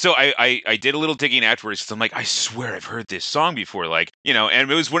so I did a little digging afterwards because I'm like, I swear I've heard this song before, like,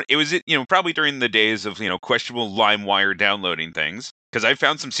 and it was probably during the days of questionable LimeWire downloading things, because I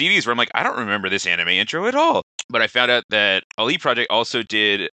found some CDs where I'm like, I don't remember this anime intro at all, but I found out that Ali Project also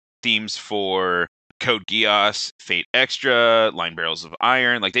did themes for Code Geass, Fate Extra, Line Barrels of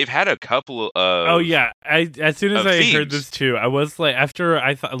Iron. Like, they've had a couple of Oh yeah, as soon as I themes. heard this too, I was like, after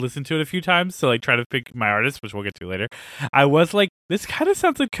I listened to it a few times to like try to pick my artist, which we'll get to later, I was like, this kind of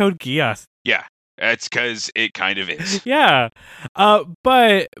sounds like Code Geass. Yeah, that's because it kind of is. Yeah,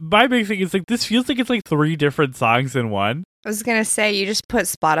 but my big thing is like, this feels like it's like 3 different songs in one. I was gonna say, you just put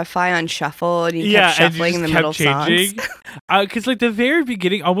Spotify on shuffle and you kept shuffling in the middle changing songs. Because like the very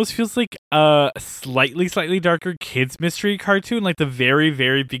beginning almost feels like a slightly darker kids mystery cartoon. Like the very,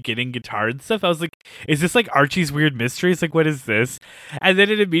 very beginning guitar and stuff. I was like, is this like Archie's Weird Mysteries? Like, what is this? And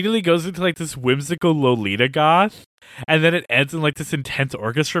then it immediately goes into like this whimsical Lolita goth. And then it ends in like this intense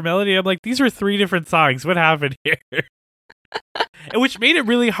orchestra melody. I'm like, these are 3 different songs. What happened here? Which made it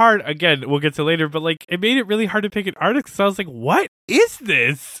really hard. Again, we'll get to later, but like it made it really hard to pick an artist. So I was like, what is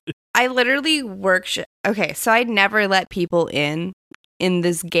this? I literally okay, so I'd never let people in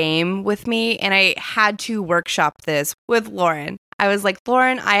this game with me, and I had to workshop this with Lauren. I was like,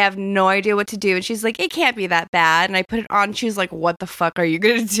 Lauren, I have no idea what to do. And she's like, it can't be that bad. And I put it on. She was like, what the fuck are you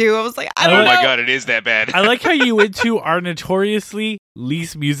going to do? I was like, I don't know. Oh my God, it is that bad. I like how you went to our notoriously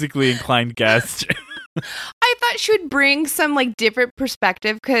least musically inclined guest. I thought she would bring some like different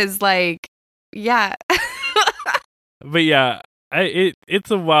perspective because like, yeah. But yeah,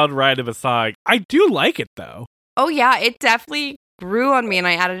 it's a wild ride of a song. I do like it though. Oh yeah, it definitely grew on me and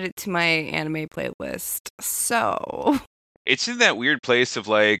I added it to my anime playlist. So it's in that weird place of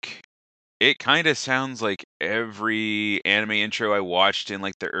like, it kind of sounds like every anime intro I watched in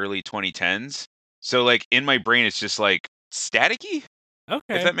like the early 2010s. So like in my brain, it's just like staticky.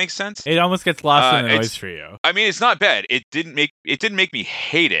 Okay, if that makes sense. It almost gets lost in the noise for you. I mean, it's not bad. It didn't make me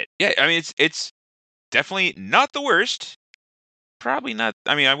hate it. Yeah, I mean, it's definitely not the worst. Probably not.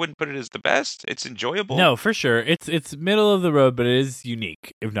 I mean, I wouldn't put it as the best. It's enjoyable. No, for sure. It's middle of the road, but it is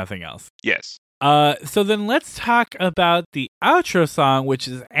unique, if nothing else. Yes. So then let's talk about the outro song, which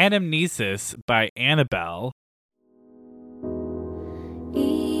is Anamnesis by Annabelle.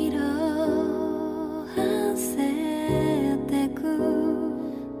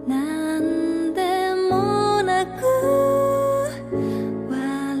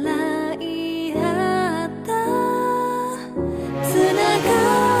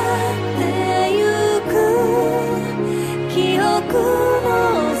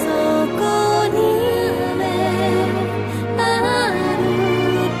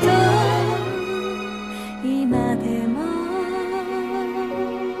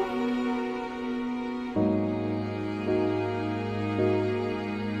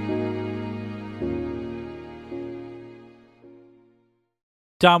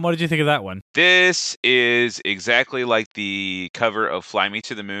 Dom, what did you think of that one? This is exactly like the cover of Fly Me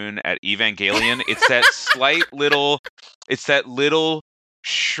to the Moon at Evangelion. It's that little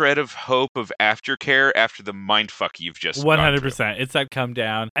shred of hope of aftercare after the mindfuck you've just 100%. It's that come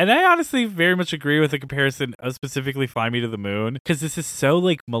down. And I honestly very much agree with the comparison of specifically Fly Me to the Moon, because this is so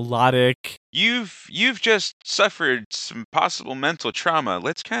like melodic. You've just suffered some possible mental trauma.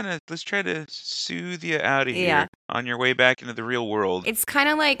 Let's try to soothe you out of here on your way back into the real world. It's kind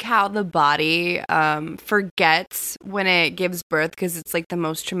of like how the body forgets when it gives birth, because it's like the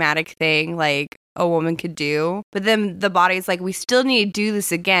most traumatic thing like a woman could do. But then the body's like, we still need to do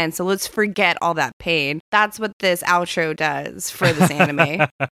this again, so let's forget all that pain. That's what this outro does for this anime.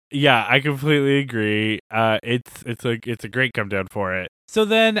 Yeah, I completely agree. It's a great come down for it. So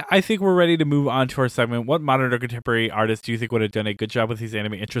then I think we're ready to move on to our segment. What modern or contemporary artist do you think would have done a good job with these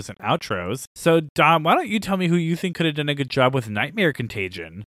anime intros and outros? So Dom, why don't you tell me who you think could have done a good job with Nightmare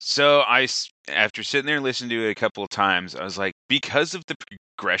Contagion? So after sitting there and listening to it a couple of times, I was like, because of the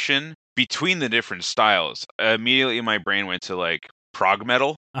progression between the different styles, immediately my brain went to like prog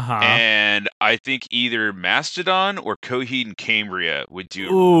metal. And I think either Mastodon or Coheed and Cambria would do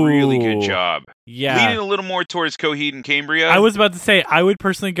a really good job. Yeah. Leaning a little more towards Coheed and Cambria. I was about to say, I would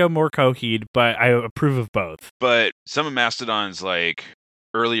personally go more Coheed, but I approve of both. But some of Mastodon's like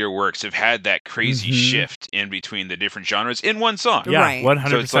earlier works have had that crazy shift in between the different genres in one song. Yeah, right.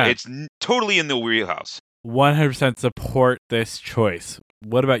 100%. So it's totally in the wheelhouse. 100% support this choice.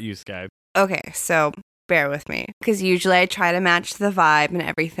 What about you, Sky? Okay, so bear with me, because usually I try to match the vibe and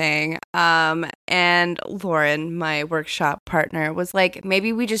everything. And Lauren, my workshop partner, was like,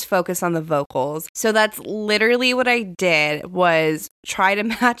 maybe we just focus on the vocals. So that's literally what I did, was try to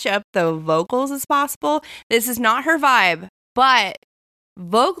match up the vocals as possible. This is not her vibe, but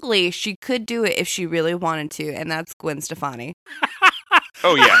vocally she could do it if she really wanted to, and that's Gwen Stefani.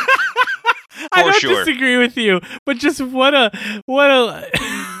 Oh yeah. I don't disagree with you, but just what a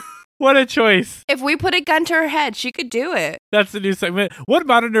what a choice. If we put a gun to her head, she could do it. That's the new segment. What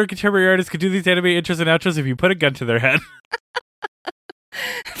modern or contemporary artist could do these anime intros and outros if you put a gun to their head?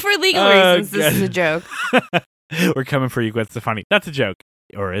 For legal reasons, this is a joke. We're coming for you, Gwen Stefani. That's a joke.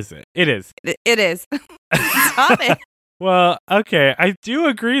 Or is it? It is. It is. Stop it. Well, okay. I do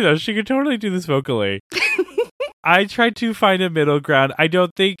agree, though. She could totally do this vocally. I tried to find a middle ground. I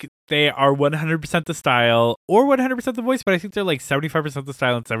don't think they are 100% the style or 100% the voice, but I think they're like 75% the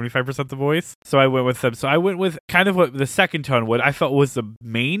style and 75% the voice. So I went with them. So I went with kind of what the second tone, what I felt was the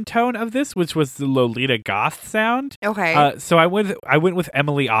main tone of this, which was the Lolita goth sound. Okay. So I went with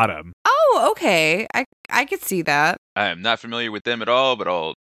Emily Autumn. Oh, okay. I could see that. I am not familiar with them at all, but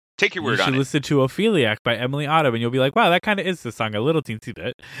I'll take your word on it. You should listen to Opheliac by Emily Autumn, and you'll be like, wow, that kind of is the song a little teensy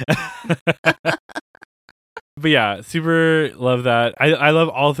bit. But yeah, super love that. I love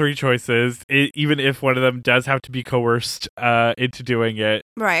all three choices, even if one of them does have to be coerced into doing it.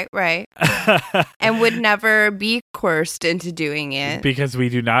 Right. And would never be coerced into doing it. Because we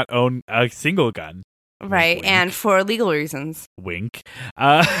do not own a single gun. Right, Wink. and for legal reasons. Wink.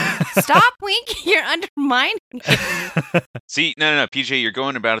 Stop winking, you're undermining it. See, no, PJ, you're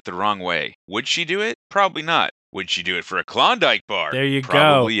going about it the wrong way. Would she do it? Probably not. Would she do it for a Klondike bar? There you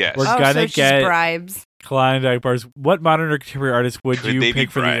Probably go. Yes. We're gonna get bribes. Klondike bars. What modern or contemporary artist would you they pick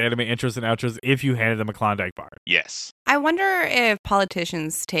be for these bribed? anime intros and outros if you handed them a Klondike bar? Yes. I wonder if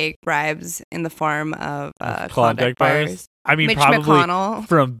politicians take bribes in the form of Klondike bars. I mean, Mitch probably McConnell.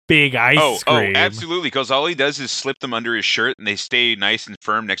 from Big Ice Cream. Oh, absolutely. Because all he does is slip them under his shirt, and they stay nice and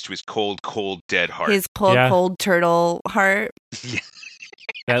firm next to his cold, dead heart. His cold turtle heart.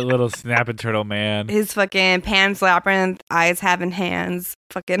 That little snapping turtle man. His fucking Pan's Labyrinth, eyes having hands,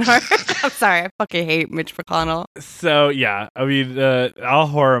 fucking heart. I'm sorry, I fucking hate Mitch McConnell. So, yeah, I mean, all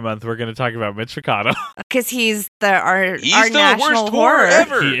horror month, we're going to talk about Mitch McConnell. Because he's our He's our the national worst horror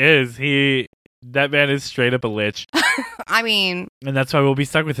ever. He is. That man is straight up a lich. I mean... And that's why we'll be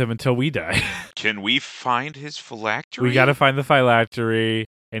stuck with him until we die. Can we find his phylactery? We got to find the phylactery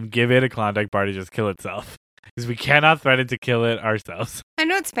and give it a Klondike bar to just kill itself. Because we cannot threaten to kill it ourselves. I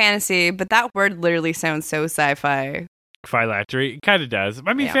know it's fantasy, but that word literally sounds so sci-fi. Phylactery, it kind of does.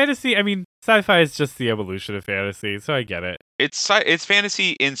 I mean, fantasy, sci-fi is just the evolution of fantasy, so I get it. It's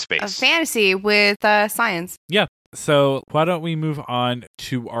fantasy in space. A fantasy with science. Yeah. So why don't we move on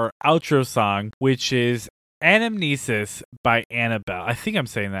to our outro song, which is Anamnesis by Annabelle. I think I'm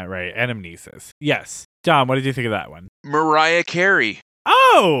saying that right. Anamnesis. Yes. Dom, what did you think of that one? Mariah Carey.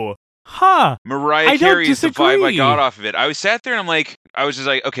 Oh! Huh. Mariah Carey is the vibe I got off of it. I sat there and I was just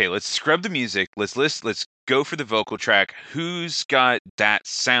like, okay, let's scrub the music. Let's go for the vocal track. Who's got that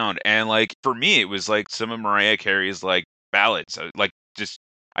sound? And for me, it was some of Mariah Carey's ballads, just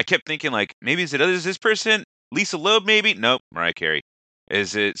I kept thinking, like, maybe is this person? Lisa Loeb, maybe? Nope, Mariah Carey.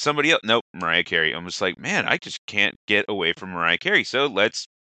 Is it somebody else? Nope, Mariah Carey. I'm just like, man, I just can't get away from Mariah Carey. So that's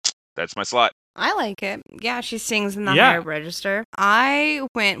my slot. I like it. Yeah, she sings in the higher register. I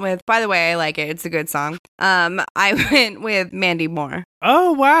went with, by the way, I like it. It's a good song. I went with Mandy Moore.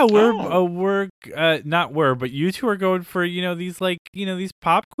 Oh wow, but you two are going for these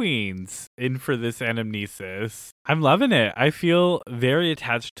pop queens in for this anamnesis. I'm loving it. I feel very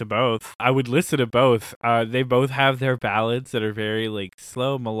attached to both. I would listen to both. They both have their ballads that are very like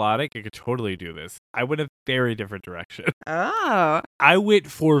slow, melodic. I could totally do this. I went a very different direction. Oh, I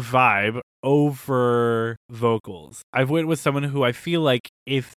went for vibe over vocals. I went with someone who I feel like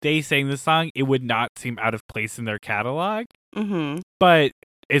if they sang the song, it would not seem out of place in their catalog. Mm-hmm. But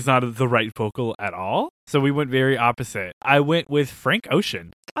it's not the right vocal at all. So we went very opposite. I went with Frank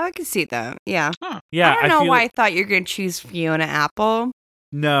Ocean. Oh, I can see that. Yeah. Huh. Yeah. I don't know why I thought you were going to choose Fiona Apple.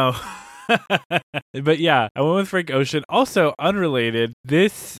 No. But yeah, I went with Frank Ocean. Also, unrelated,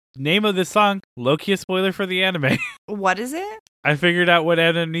 this name of this song, low-key a spoiler for the anime. What is it? I figured out what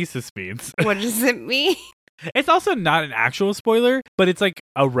anamnesis means. What does it mean? It's also not an actual spoiler, but it's like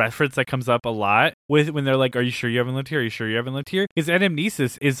a reference that comes up a lot with when they're like, are you sure you haven't lived here? Are you sure you haven't lived here? Because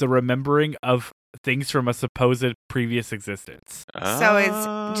anamnesis is the remembering of things from a supposed previous existence. So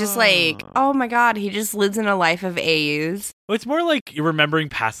it's just like, oh my god, he just lives in a life of AUs. Well, it's more like you're remembering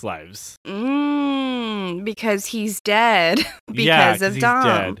past lives. Because he's dead. Because of Dom.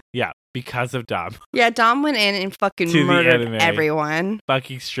 Dead. Yeah, because of Dom. Yeah, Dom went in and fucking murdered everyone.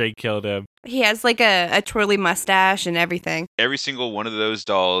 Fucking straight killed him. He has like a twirly mustache and everything. Every single one of those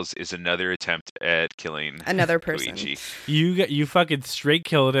dolls is another attempt at killing another person. Koichi. You fucking straight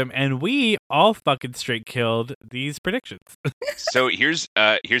killed him, and we all fucking straight killed these predictions. So here's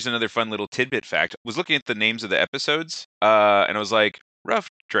another fun little tidbit fact. I was looking at the names of the episodes, and I was like, rough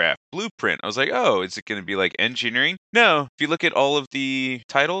draft, blueprint. I was like, oh, is it going to be like engineering? No. If you look at all of the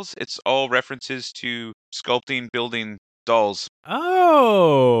titles, it's all references to sculpting, building dolls.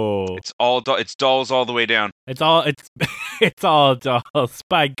 Oh, it's dolls all the way down. It's all dolls.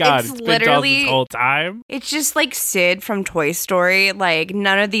 By God, it's been dolls this whole time. It's just like Sid from Toy Story. Like,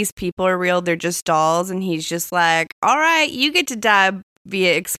 none of these people are real. They're just dolls. And he's just like, all right, you get to die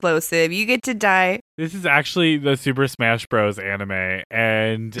via explosive. You get to die. This is actually the Super Smash Bros. Anime,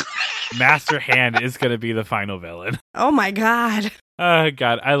 and Master Hand is going to be the final villain. Oh my God. Oh,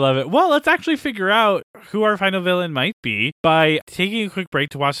 God, I love it. Well, let's actually figure out who our final villain might be by taking a quick break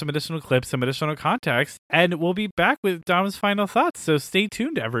to watch some additional clips, some additional context, and we'll be back with Dom's final thoughts. So stay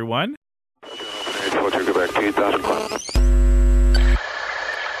tuned, everyone.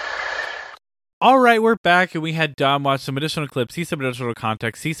 All right, we're back, and we had Dom watch some additional clips, see some additional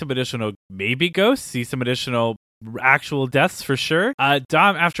context, see some additional maybe ghosts, see some additional actual deaths for sure.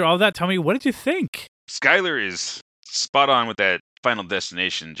 Dom, after all that, tell me, what did you think? Skylar is spot on with that Final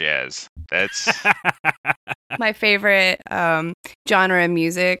Destination jazz. That's my favorite genre of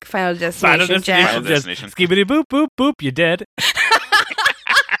music. Final Destination jazz. Final Destination. Skibidi boop boop boop. You dead.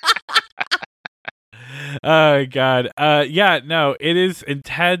 Oh God. Yeah, no, it is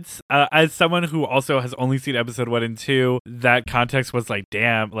intense. As someone who also has only seen episode 1 and 2, that context was like,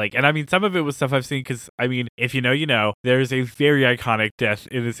 damn. Like, and I mean, some of it was stuff I've seen because, I mean, if you know, you know. There's a very iconic death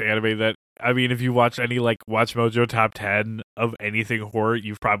in this anime that, I mean, if you watch any like Watch Mojo top 10 of anything horror,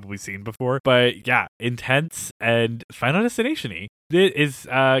 you've probably seen before. But yeah, intense and Final Destination-y. Is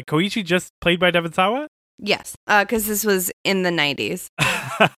Koichi just played by Devon Sawa? Yes, because this was in the 90s.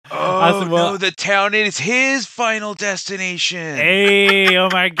 Awesome. Well, no, the town is his final destination. Hey, oh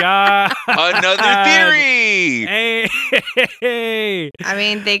my God. Another theory. Hey. I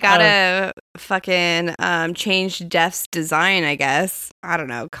mean, they gotta fucking change Def's design, I guess. I don't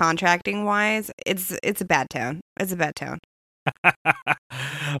know, contracting wise. It's a bad town. It's a bad town.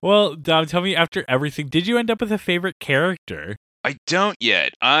 Well, Dom, tell me, after everything, did you end up with a favorite character? I don't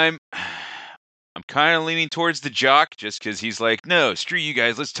yet. I'm kind of leaning towards the jock just because he's like, no, screw you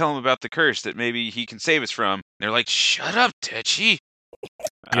guys. Let's tell him about the curse that maybe he can save us from. And they're like, shut up, Tetchy.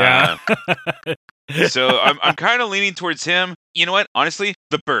 Yeah. So I'm kind of leaning towards him. You know what? Honestly,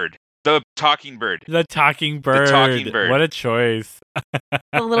 the bird. The talking bird. The talking bird. What a choice.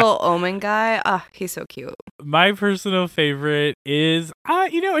 The little Omen guy. Oh, he's so cute. My personal favorite is,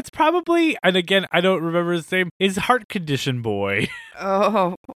 it's probably, and again, I don't remember his name, is Heart Condition Boy.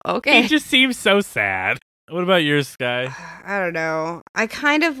 Oh, okay. He just seems so sad. What about yours, Sky? I don't know. I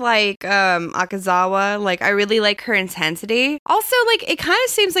kind of like Akazawa. Like, I really like her intensity. Also, like, it kind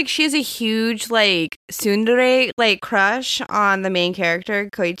of seems like she has a huge, like, tsundere, like, crush on the main character,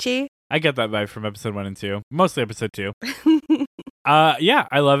 Koichi. I get that vibe from episode 1 and 2. Mostly episode 2. Yeah,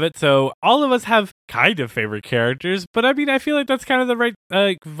 I love it. So all of us have kind of favorite characters, but I mean, I feel like that's kind of the right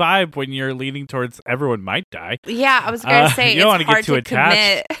vibe when you're leaning towards everyone might die. Yeah, I was going to say, you don't it's want to hard get too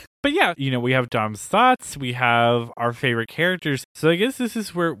attached. commit. But yeah, we have Dom's thoughts, we have our favorite characters. So I guess this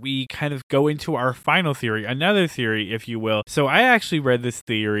is where we kind of go into our final theory, another theory, if you will. So I actually read this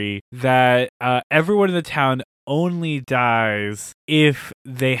theory that everyone in the town only dies if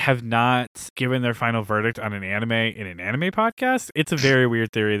they have not given their final verdict on an anime in an anime podcast. It's a very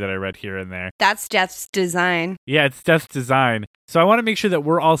weird theory that I read here and there. That's Death's design. Yeah, it's Death's design. So I want to make sure that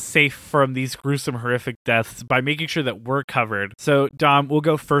we're all safe from these gruesome, horrific deaths by making sure that we're covered. So Dom, we'll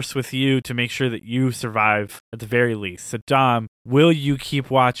go first with you to make sure that you survive at the very least. So Dom, will you keep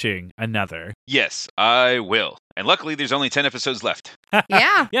watching Another? Yes, I will. And luckily, there's only 10 episodes left.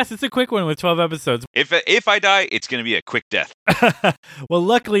 Yeah. Yes, it's a quick one with 12 episodes. If I die, it's going to be a quick death. Well,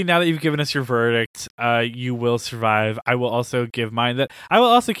 luckily, now that you've given us your verdict, you will survive. I will also give mine that I will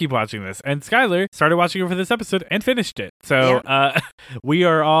also keep watching this. And Skylar started watching it for this episode and finished it. So we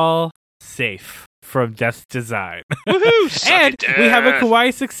are all safe from Death's design. Woohoo! And we have a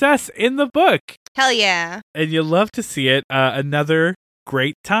kawaii success in the book. Hell yeah. And you'll love to see it. Another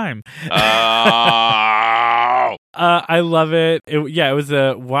great time. I love it. It was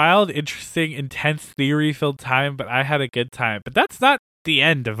a wild, interesting, intense, theory-filled time, but I had a good time. But that's not the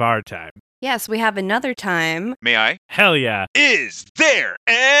end of our time. Yes, we have another time. May I? Hell yeah. Is there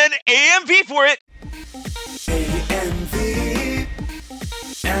an AMV for it? AMV,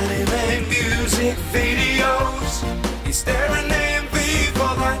 anime music videos. Is there an AMV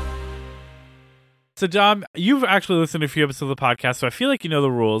for that? So, Dom, you've actually listened to a few episodes of the podcast, so I feel like you know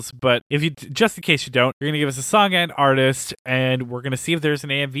the rules. But if you, just in case you don't, you're going to give us a song and artist, and we're going to see if there's an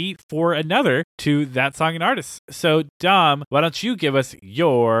AMV for Another to that song and artist. So, Dom, why don't you give us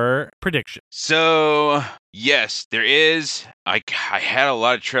your prediction? So, yes, there is. I had a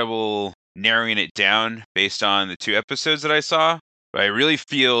lot of trouble narrowing it down based on the 2 episodes that I saw, but I really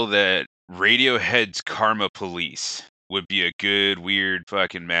feel that Radiohead's Karma Police would be a good, weird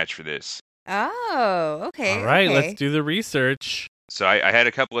fucking match for this. Oh, okay. All right, okay. Let's do the research. So I had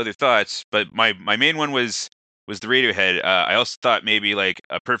a couple other thoughts, but my main one was the Radiohead. I also thought maybe like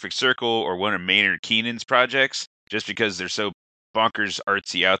a Perfect Circle or one of Maynard Keenan's projects, just because they're so bonkers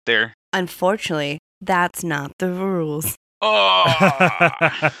artsy out there. Unfortunately, that's not the rules. Oh,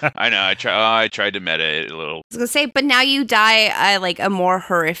 I know. I tried to meta it a little. I was gonna say, but now you die like a more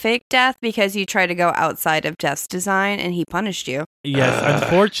horrific death because you try to go outside of Death's design and he punished you. Yes,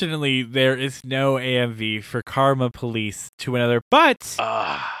 unfortunately, there is no AMV for Karma Police to Another, but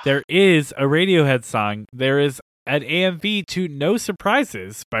there is a Radiohead song. There is an AMV to No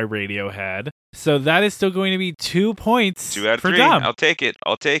Surprises by Radiohead. So that is still going to be 2 points 2 out of for 3. Dom. I'll take it.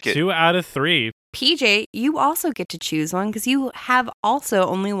 2 out of 3. PJ, you also get to choose one because you have also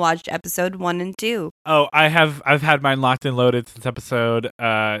only watched episode 1 and 2. Oh, I've had mine locked and loaded since episode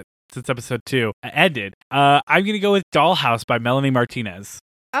 2 ended. I'm gonna go with Dollhouse by Melanie Martinez.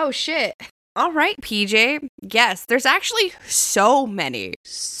 Oh shit. All right, PJ. Yes, there's actually so many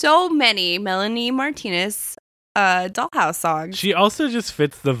Melanie Martinez Dollhouse songs. She also just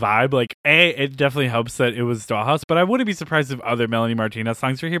fits the vibe. Like, it definitely helps that it was Dollhouse, but I wouldn't be surprised if other Melanie Martinez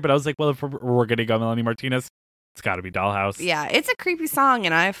songs were here. But I was like, well, if we're gonna go Melanie Martinez, it's got to be Dollhouse. Yeah, it's a creepy song,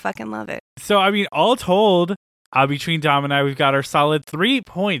 and I fucking love it. So, I mean, all told, between Dom and I, we've got our solid 3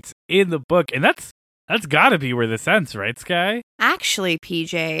 points in the book, and that's got to be where this ends, right, Sky? Actually,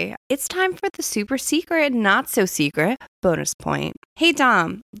 PJ, it's time for the super secret, not so secret bonus point. Hey,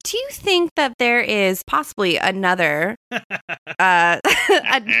 Dom, do you think that there is possibly another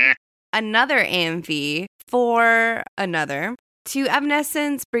another AMV for Another to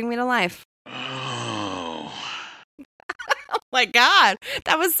Evanescence Bring Me to Life? Oh. Oh my god,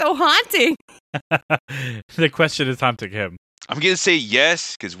 that was so haunting. The question is haunting him. I'm going to say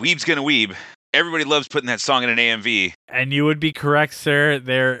yes, because weeb's going to weeb. Everybody loves putting that song in an AMV. And you would be correct, sir.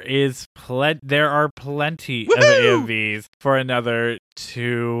 There are plenty of AMVs for Another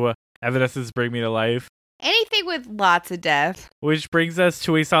to Evanescence Bring Me to Life. Anything with lots of death. Which brings us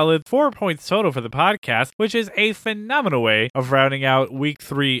to a solid 4 points total for the podcast, which is a phenomenal way of rounding out week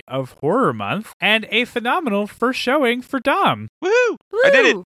 3 of Horror Month, and a phenomenal first showing for Dom. Woohoo! Woo!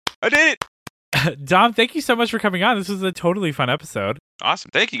 I did it! Dom, thank you so much for coming on. This was a totally fun episode.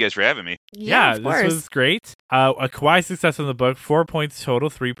 Awesome. Thank you guys for having me. Yeah, of course. This was great. A kawaii success in the book, 4 points total,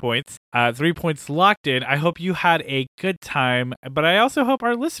 3 points. 3 points locked in. I hope you had a good time, but I also hope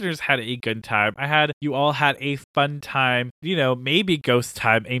our listeners had a good time. You all had a fun time. Maybe ghost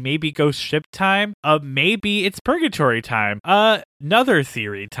time, maybe ghost ship time, maybe it's purgatory time, another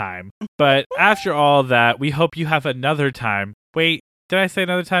theory time. But after all that, we hope you have another time Wait, did I say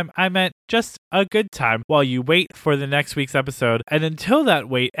another time? I meant just a good time while you wait for the next week's episode. And until that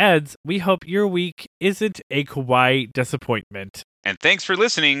wait ends, we hope your week isn't a kawaii disappointment. And thanks for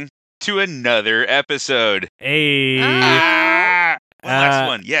listening to another episode. Hey. Last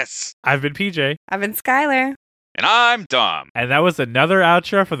one, yes. I've been PJ. I've been Skylar. And I'm Dom. And that was another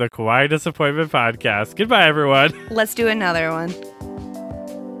outro for the Kawaii Disappointment Podcast. Goodbye, everyone. Let's do another one.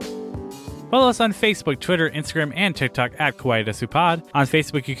 Follow us on Facebook, Twitter, Instagram, and TikTok at Kawaii Desu Pod. On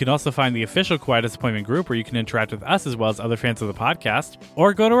Facebook, you can also find the official Kawaii Disappointment group where you can interact with us as well as other fans of the podcast.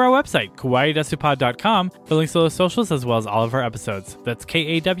 Or go to our website, kawaiidesupod.com, for links to those socials as well as all of our episodes. That's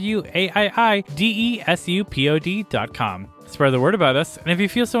KAWAIIDESUPOD.com. Spread the word about us, and if you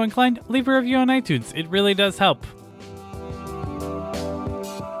feel so inclined, leave a review on iTunes. It really does help.